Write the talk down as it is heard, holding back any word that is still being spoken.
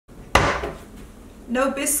No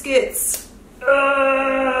biscuits.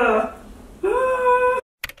 I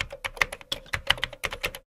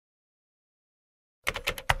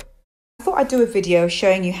thought I'd do a video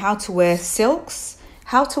showing you how to wear silks,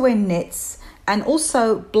 how to wear knits, and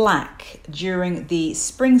also black during the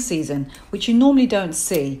spring season, which you normally don't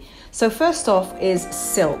see. So first off is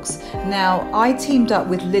silks. Now I teamed up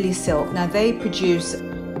with Lily Silk. Now they produce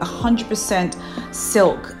 100%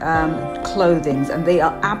 silk clothing, and they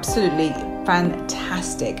are absolutely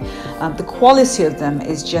fantastic. The quality of them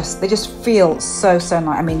is they just feel so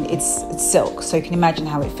nice. I mean, it's silk, so you can imagine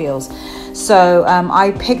how it feels. So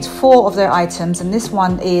I picked 4 of their items, and this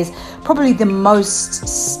one is probably the most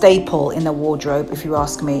staple in the wardrobe, if you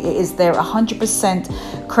ask me. It is their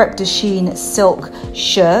 100% crepe de chine silk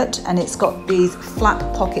shirt, and it's got these flap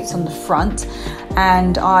pockets on the front.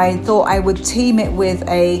 And I thought I would team it with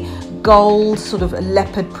a gold sort of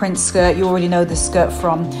leopard print skirt. You already know the skirt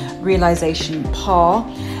from Realization Par.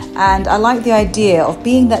 And I like the idea of,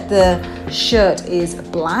 being that the shirt is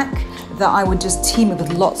black, that I would just team it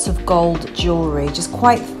with lots of gold jewelry, just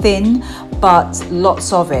quite thin, but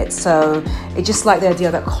lots of it. So I just like the idea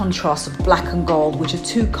of that contrast of black and gold, which are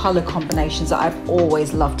 2 color combinations that I've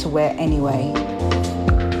always loved to wear anyway.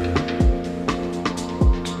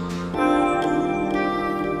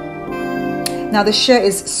 Now the shirt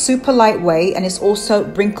is super lightweight, and it's also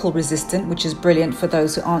wrinkle resistant, which is brilliant for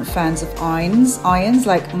those who aren't fans of irons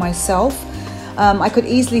like myself. I could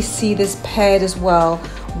easily see this paired as well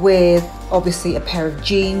with obviously a pair of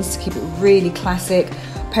jeans to keep it really classic,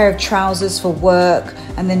 a pair of trousers for work,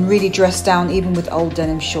 and then really dressed down even with old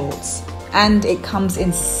denim shorts. And it comes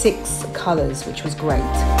in 6 colors, which was great.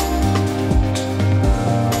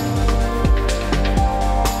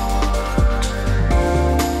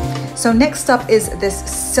 So next up is this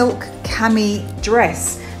silk cami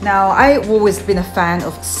dress. Now I've always been a fan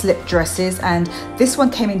of slip dresses, and this one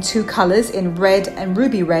came in 2 colors, in red and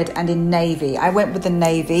ruby red, and in navy. I went with the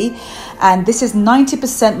navy, and this is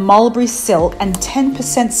 90% mulberry silk and 10%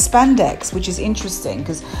 spandex, which is interesting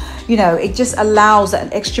because, you know, it just allows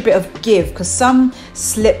an extra bit of give, because some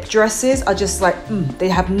slip dresses are just like, they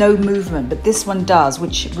have no movement, but this one does,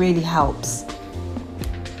 which really helps.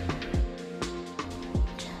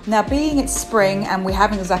 Now, being it's spring and we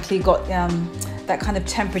haven't exactly got that kind of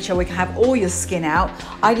temperature where you can have all your skin out,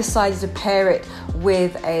 I decided to pair it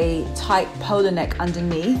with a tight polo neck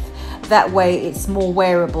underneath. That way it's more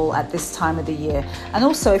wearable at this time of the year. And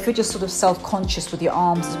also, if you're just sort of self-conscious with your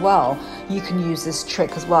arms as well, you can use this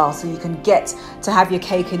trick as well. So you can get to have your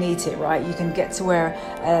cake and eat it, right? You can get to wear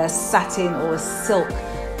a satin or a silk,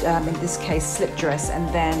 in this case slip dress,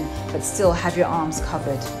 but still have your arms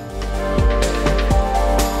covered.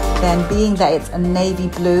 Then, being that it's a navy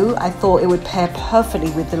blue, I thought it would pair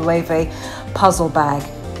perfectly with the Loewe puzzle bag,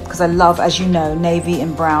 because I love, as you know, navy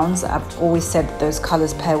and browns. I've always said that those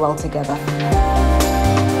colors pair well together.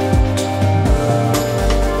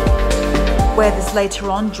 Wear this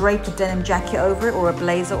later on, drape a denim jacket over it, or a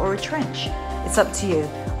blazer or a trench. It's up to you.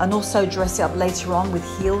 And also dress it up later on with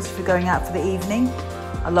heels if you're going out for the evening.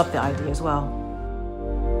 I love the idea as well.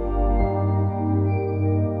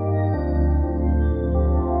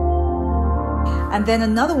 And then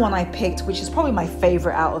another one I picked, which is probably my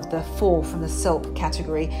favorite out of the 4 from the silk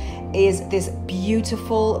category, is this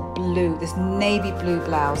beautiful blue, this navy blue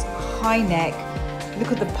blouse, high neck.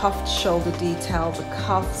 Look at the puffed shoulder detail, the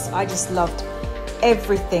cuffs. I just loved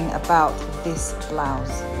everything about this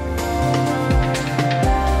blouse.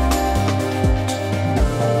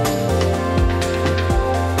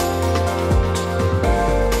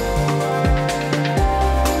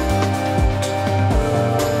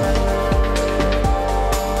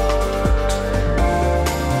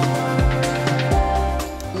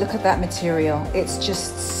 That material, it's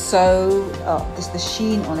just so the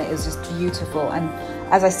sheen on it is just beautiful. And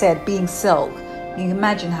as I said, being silk, you can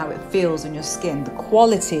imagine how it feels on your skin. The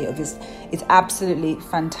quality of this is absolutely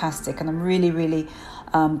fantastic, and I'm really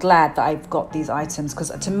glad that I've got these items,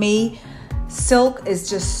 because to me silk is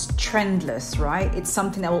just trendless, right? It's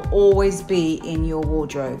something that will always be in your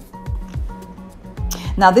wardrobe.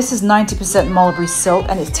 Now this is 90% mulberry silk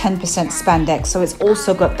and it's 10% spandex, so it's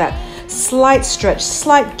also got that slight stretch,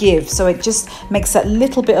 slight give, so it just makes that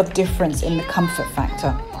little bit of difference in the comfort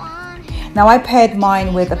factor. Now I paired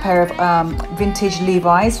mine with a pair of vintage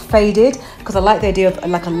Levi's faded, because I like the idea of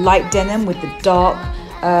like a light denim with the dark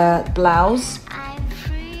blouse.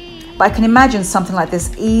 But I can imagine something like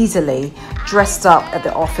this easily dressed up at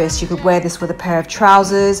the office. You could wear this with a pair of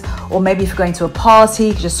trousers, or maybe if you're going to a party,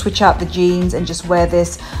 you could just switch out the jeans and just wear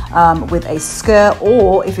this with a skirt,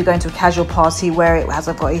 or if you're going to a casual party, wear it as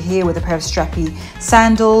I've got it here with a pair of strappy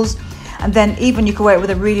sandals. And then even you could wear it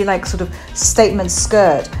with a really like sort of statement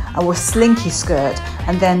skirt or a slinky skirt,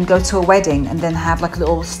 and then go to a wedding and then have like a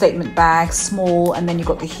little statement bag, small, and then you've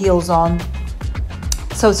got the heels on.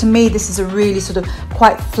 So to me, this is a really sort of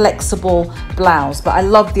quite flexible blouse, but I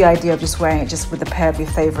love the idea of just wearing it just with a pair of your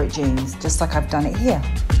favorite jeans, just like I've done it here.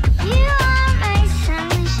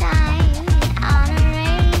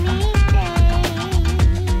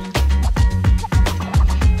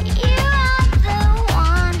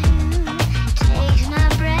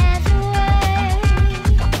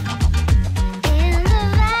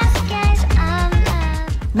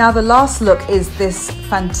 Now the last look is this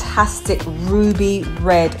fantastic ruby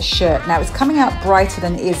red shirt. Now it's coming out brighter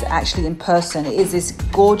than it is actually in person. It is this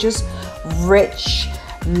gorgeous, rich,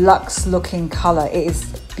 luxe looking color. It is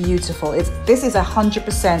beautiful. This is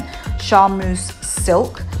 100% charmeuse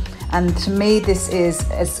silk. And to me, this is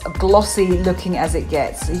as glossy looking as it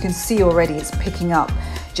gets. You can see already it's picking up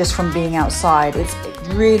just from being outside. It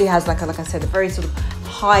really has like I said, a very sort of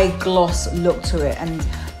high gloss look to it. And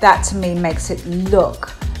that to me makes it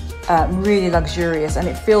look really luxurious, and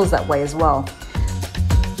it feels that way as well.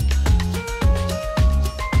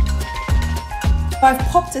 I've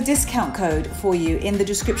popped a discount code for you in the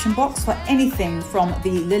description box for anything from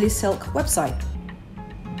the Lily Silk website.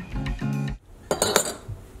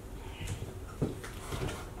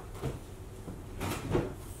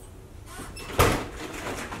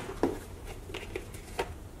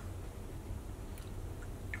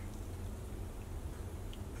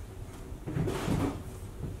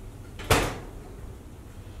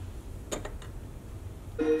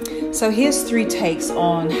 So here's 3 takes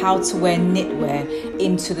on how to wear knitwear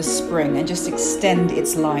into the spring and just extend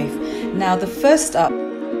its life. Now the first up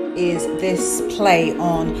is this play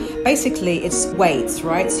on, basically it's weights,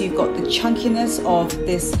 right? So you've got the chunkiness of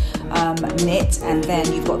this knit, and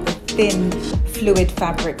then you've got the thin fluid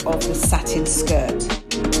fabric of the satin skirt.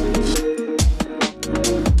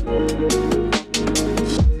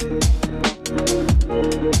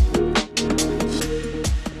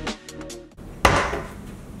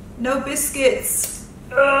 No biscuits.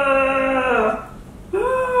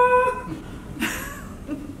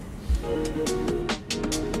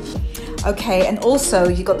 Okay, and also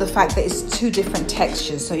you got the fact that it's 2 different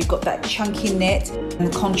textures. So you've got that chunky knit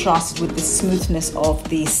and contrasted with the smoothness of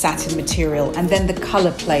the satin material, and then the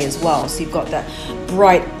color play as well. So you've got that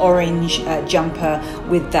bright orange jumper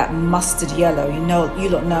with that mustard yellow. You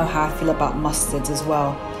lot know how I feel about mustards as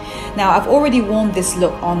well. Now I've already worn this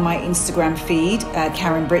look on my Instagram feed,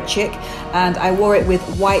 KarenBritChick, and I wore it with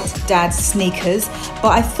white dad sneakers,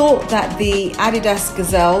 but I thought that the Adidas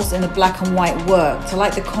Gazelles in the black and white worked. I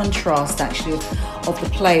like the contrast actually of the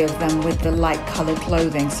play of them with the light colored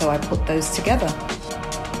clothing, so I put those together.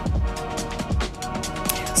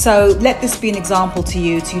 So let this be an example to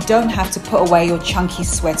you, so you don't have to put away your chunky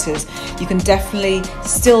sweaters. You can definitely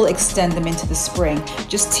still extend them into the spring.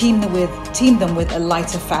 Just team them with a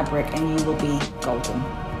lighter fabric and you will be golden.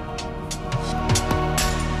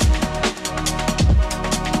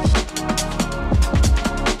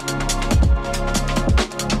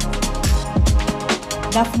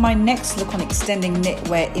 Now for my next look on extending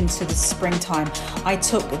knitwear into the springtime, I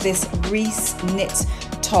took this Reese knit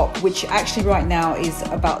top, which actually right now is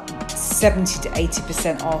about 70 to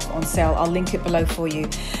 80% off on sale. I'll link it below for you.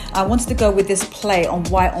 I wanted to go with this play on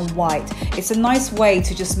white. It's a nice way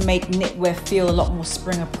to just make knitwear feel a lot more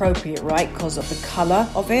spring appropriate, right? Because of the color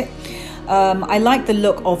of it. I like the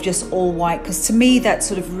look of just all white, because to me that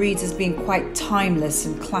sort of reads as being quite timeless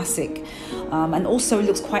and classic. And also it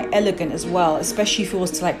looks quite elegant as well, especially if you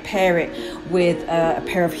was to like pair it with a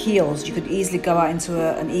pair of heels. You could easily go out into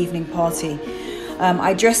an evening party.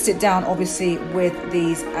 I dressed it down obviously with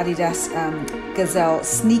these Adidas Gazelle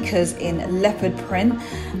sneakers in leopard print.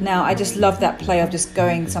 Now I just love that play of just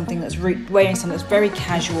wearing something that's very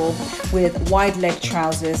casual with wide leg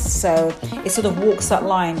trousers. So it sort of walks that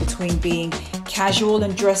line between being casual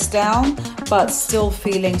and dressed down, but still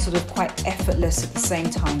feeling sort of quite effortless at the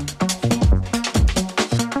same time.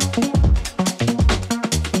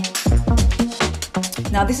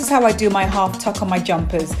 Now this is how I do my half tuck on my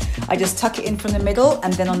jumpers. I just tuck it in from the middle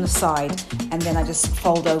and then on the side, and then I just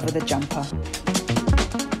fold over the jumper.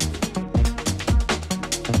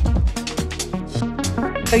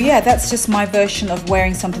 So yeah, that's just my version of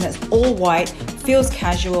wearing something that's all white, feels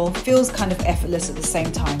casual, feels kind of effortless at the same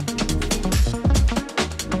time.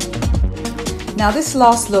 Now this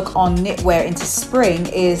last look on knitwear into spring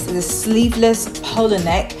is the sleeveless polo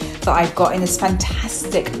neck that I've got in this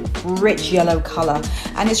fantastic rich yellow color,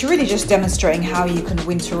 and it's really just demonstrating how you can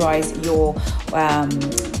winterize your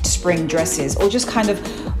spring dresses, or just kind of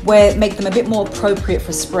make them a bit more appropriate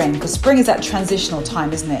for spring, because spring is that transitional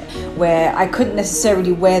time, isn't it, where I couldn't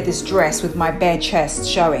necessarily wear this dress with my bare chest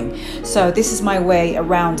showing. So this is my way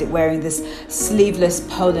around it, wearing this sleeveless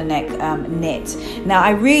polar neck knit. Now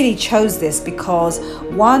I really chose this because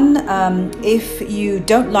one, if you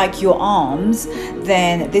don't like your arms,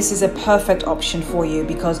 then this is a perfect option for you,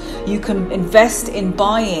 because you can invest in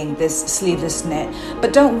buying this sleeveless knit,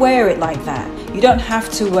 but don't wear it like that. You don't have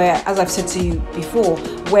to wear, as I've said to you before,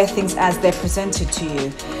 wear things as they're presented to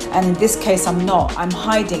you. And in this case, I'm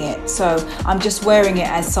hiding it. So I'm just wearing it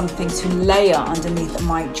as something to layer underneath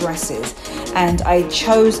my dresses. And I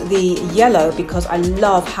chose the yellow because I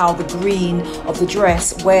love how the green of the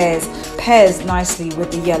dress pairs nicely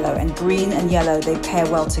with the yellow, and green and yellow, they pair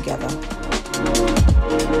well together.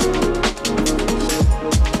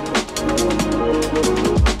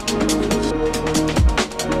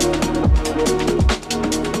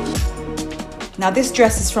 Now this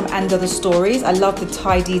dress is from And Other Stories. I love the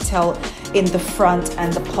tie detail in the front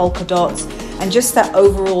and the polka dots and just that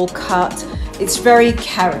overall cut. It's very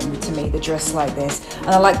Karen to me, the dress like this. And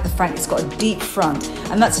I like the fact it's got a deep front.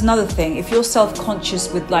 And that's another thing. If you're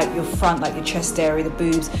self-conscious with like your front, like your chest area, the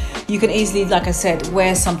boobs, you can easily, like I said,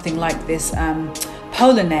 wear something like this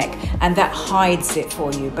polar neck, and that hides it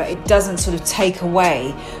for you, but it doesn't sort of take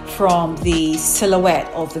away from the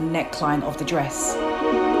silhouette of the neckline of the dress.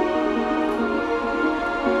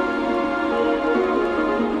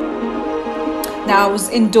 Now I was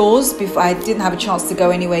indoors before, I didn't have a chance to go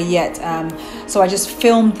anywhere yet, so I just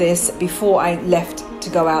filmed this before I left to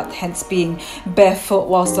go out, hence being barefoot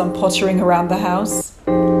whilst I'm pottering around the house.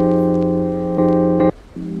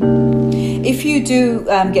 If you do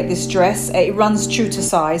get this dress, it runs true to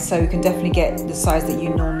size, so you can definitely get the size that you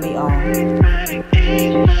normally are.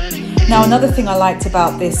 Now another thing I liked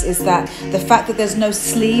about this is that the fact that there's no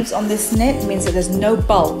sleeves on this knit means that there's no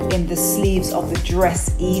bulk in the sleeves of the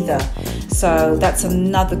dress either. So that's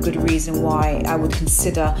another good reason why I would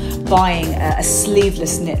consider buying a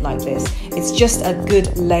sleeveless knit like this. It's just a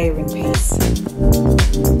good layering piece.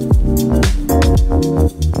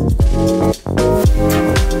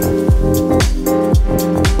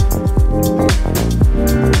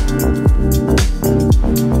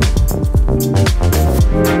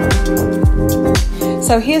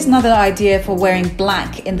 So here's another idea for wearing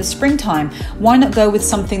black in the springtime. Why not go with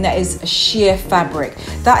something that is a sheer fabric?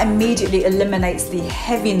 That immediately eliminates the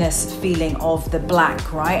heaviness feeling of the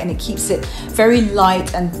black, right? And it keeps it very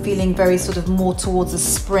light and feeling very sort of more towards the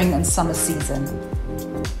spring and summer season.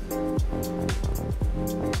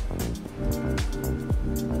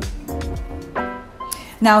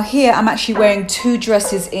 Now here I'm actually wearing two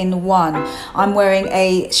dresses in one. I'm wearing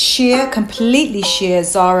a sheer, completely sheer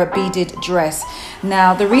Zara beaded dress.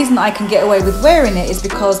 Now the reason I can get away with wearing it is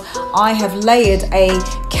because I have layered a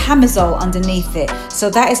camisole underneath it.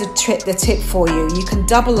 So that is the tip for you. You can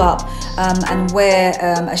double up and wear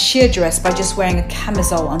a sheer dress by just wearing a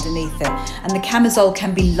camisole underneath it. And the camisole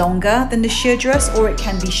can be longer than the sheer dress, or it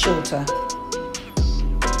can be shorter.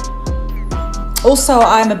 Also,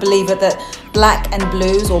 I'm a believer that black and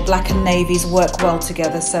blues or black and navies work well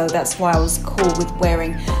together, so that's why I was cool with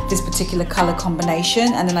wearing this particular color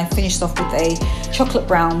combination. And then I finished off with a chocolate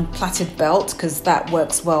brown plaited belt because that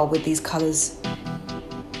works well with these colors.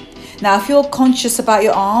 Now if you're conscious about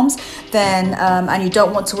your arms, then and you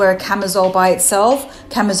don't want to wear a camisole by itself,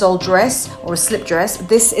 camisole dress or a slip dress,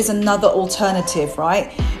 this is another alternative,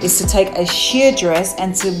 right? Is to take a sheer dress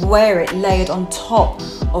and to wear it layered on top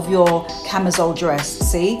of your camisole dress,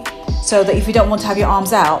 see? So that if you don't want to have your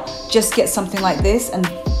arms out, just get something like this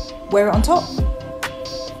and wear it on top.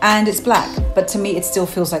 And it's black, but to me it still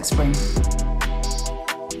feels like spring.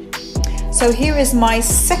 So here is my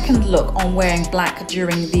second look on wearing black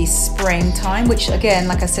during the springtime, which again,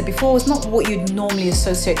 like I said before, is not what you'd normally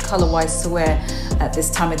associate color-wise to wear at this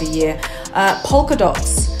time of the year. Polka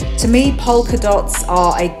dots. To me, polka dots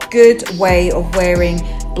are a good way of wearing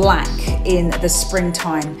black in the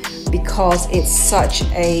springtime because it's such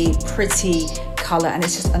a pretty color and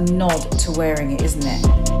it's just a nod to wearing it, isn't it?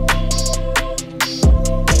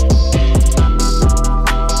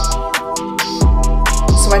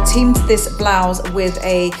 So I teamed this blouse with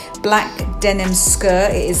a black denim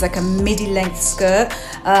skirt. It is like a midi length skirt.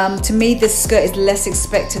 To me, this skirt is less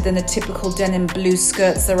expected than the typical denim blue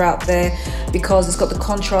skirts that are out there because it's got the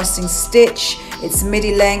contrasting stitch, it's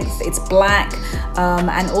midi length, it's black,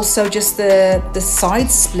 and also just the side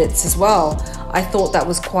splits as well. I thought that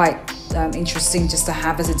was quite interesting just to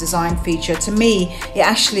have as a design feature. To me, it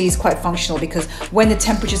actually is quite functional because when the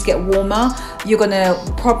temperatures get warmer, you're gonna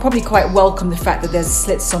probably quite welcome the fact that there's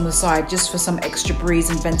slits on the side just for some extra breeze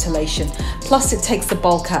and ventilation. Plus it takes the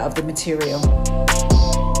bulk out of the material.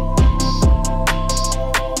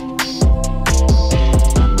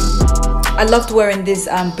 I loved wearing these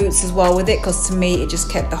boots as well with it because to me it just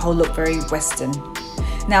kept the whole look very Western.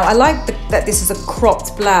 Now I like that this is a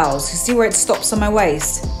cropped blouse. You see where it stops on my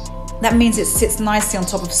waist? That means it sits nicely on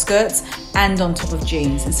top of skirts and on top of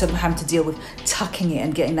jeans instead of having to deal with tucking it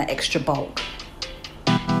and getting that extra bulk.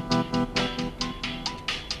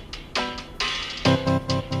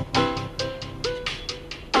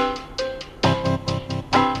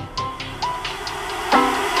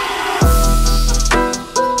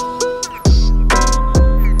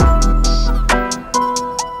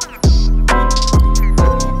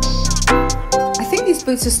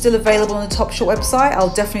 Boots are still available on the Topshop website.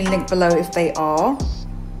 I'll definitely link below if they are.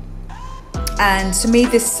 And to me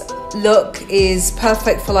this look is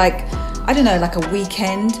perfect for like, I don't know, like a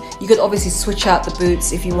weekend. You could obviously switch out the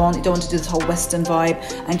boots if you want. You don't want to do this whole Western vibe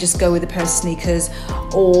and just go with a pair of sneakers,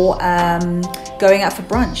 or going out for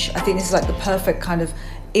brunch. I think this is like the perfect kind of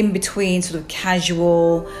in between sort of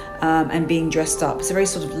casual and being dressed up. It's a very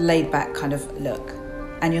sort of laid back kind of look,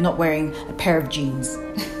 and you're not wearing a pair of jeans.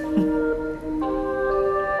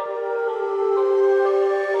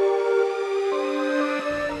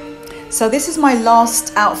 So this is my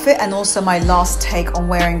last outfit and also my last take on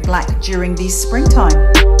wearing black during the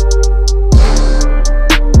springtime.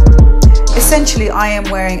 Essentially, I am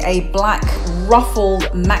wearing a black ruffled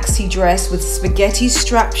maxi dress with spaghetti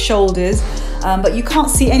strap shoulders, but you can't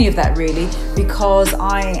see any of that really because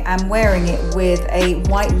I am wearing it with a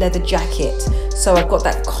white leather jacket. So I've got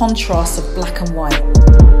that contrast of black and white.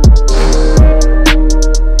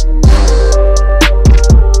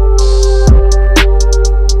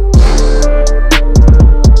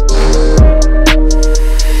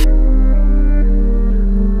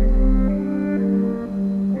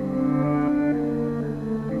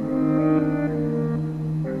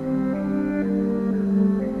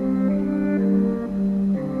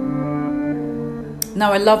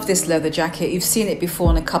 Now I love this leather jacket. You've seen it before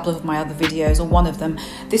in a couple of my other videos, or one of them.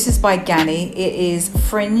 This is by Ganni. It is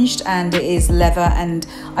fringed and it is leather, and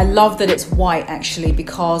I love that it's white actually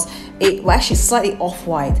because actually it's slightly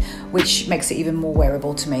off-white, which makes it even more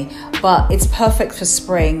wearable to me. But it's perfect for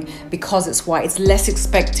spring because it's white. It's less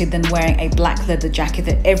expected than wearing a black leather jacket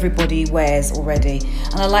that everybody wears already.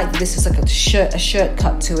 And I like that this is like a shirt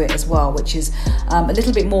cut to it as well, which is a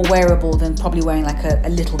little bit more wearable than probably wearing like a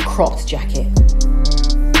little cropped jacket.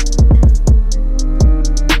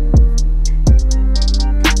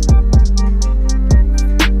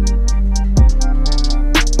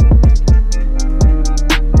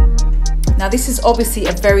 Now this is obviously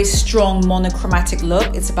a very strong monochromatic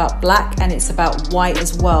look. It's about black and it's about white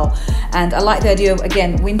as well. And I like the idea of,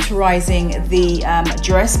 again, winterizing the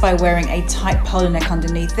dress by wearing a tight polo neck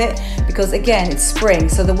underneath it, because again, it's spring,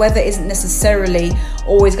 so the weather isn't necessarily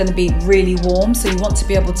always going to be really warm. So you want to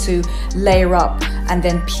be able to layer up and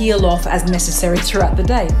then peel off as necessary throughout the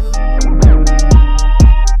day.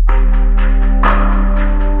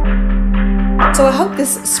 So I hope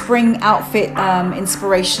this spring outfit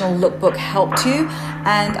inspirational lookbook helped you,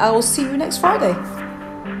 and I will see you next Friday.